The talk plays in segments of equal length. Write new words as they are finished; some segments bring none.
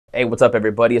Hey, what's up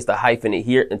everybody? It's TheHyphenate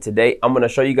here, and today I'm going to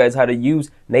show you guys how to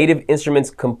use Native Instruments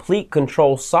Komplete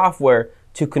Kontrol software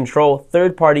to control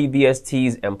third-party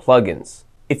VSTs and plugins.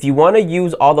 If you want to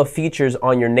use all the features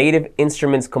on your Native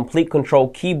Instruments Komplete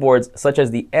Kontrol keyboards, such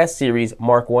as the S series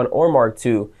Mark 1 or Mark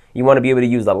 2, you want to be able to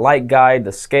use the light guide,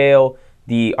 the scale,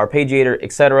 the arppegiator,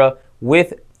 etc.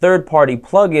 with third-party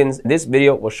plugins. This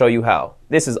video will show you how.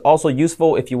 This is also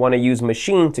useful if you want to use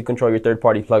Maschine to control your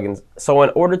third-party plugins. So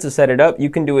in order to set it up, you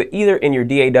can do it either in your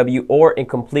DAW or in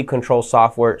Komplete Kontrol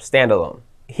software standalone.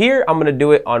 Here, I'm going to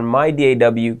do it on my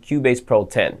DAW Cubase Pro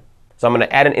 10. So I'm going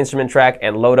to add an instrument track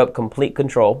and load up Komplete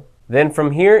Kontrol. Then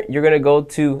from here, you're going to go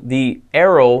to the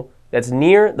arrow that's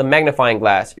near the magnifying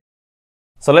glass.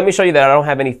 So let me show you that I don't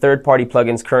have any third-party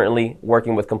plugins currently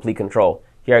working with Komplete Kontrol.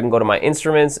 Here I can go to my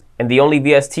instruments, and the only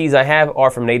VSTs I have are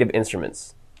from Native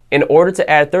Instruments. In order to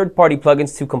add third-party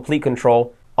plugins to Komplete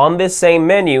Kontrol, on this same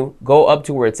menu, go up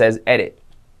to where it says Edit.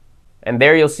 And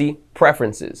there you'll see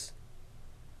Preferences.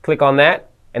 Click on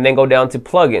that, and then go down to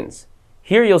Plugins.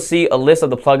 Here you'll see a list of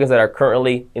the plugins that are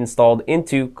currently installed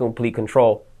into Komplete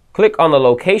Kontrol. Click on the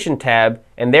Location tab,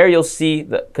 and there you'll see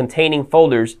the containing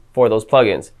folders for those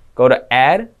plugins. Go to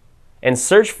Add, and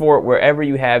search for it wherever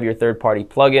you have your third-party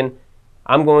plugin.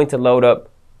 I'm going to load up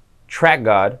Track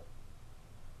God,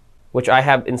 which I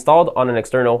have installed on an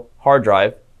external hard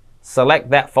drive.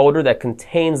 Select that folder that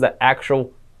contains the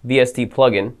actual VST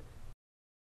plugin,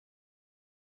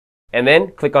 and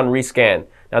then click on Rescan.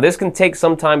 Now this can take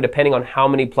some time depending on how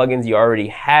many plugins you already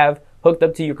have hooked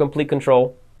up to your Komplete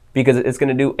Kontrol, because it's going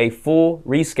to do a full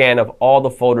rescan of all the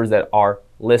folders that are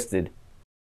listed.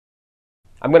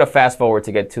 I'm going to fast forward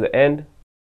to get to the end.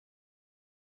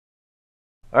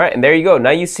 All right, and there you go. Now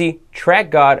you see Track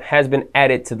God has been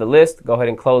added to the list. Go ahead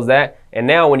and close that. And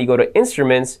now when you go to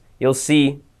Instruments, you'll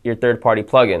see your third-party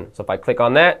plugin. So if I click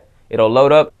on that, it'll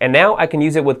load up. And now I can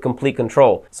use it with Komplete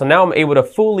Kontrol. So now I'm able to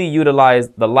fully utilize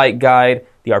the light guide,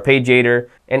 the arpeggiator,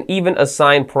 and even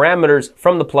assign parameters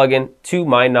from the plugin to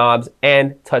my knobs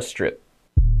and touch strip.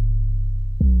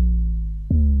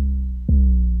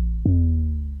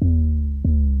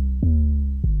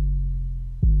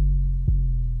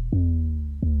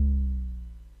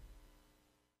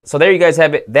 So there you guys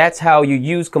have it. That's how you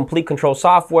use Komplete Kontrol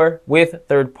software with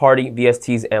third-party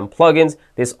VSTs and plugins.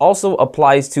 This also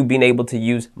applies to being able to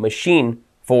use Maschine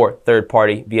for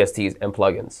third-party VSTs and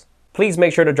plugins. Please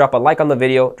make sure to drop a like on the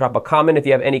video, drop a comment if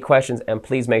you have any questions, and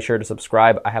please make sure to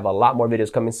subscribe. I have a lot more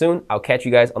videos coming soon. I'll catch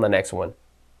you guys on the next one.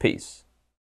 Peace.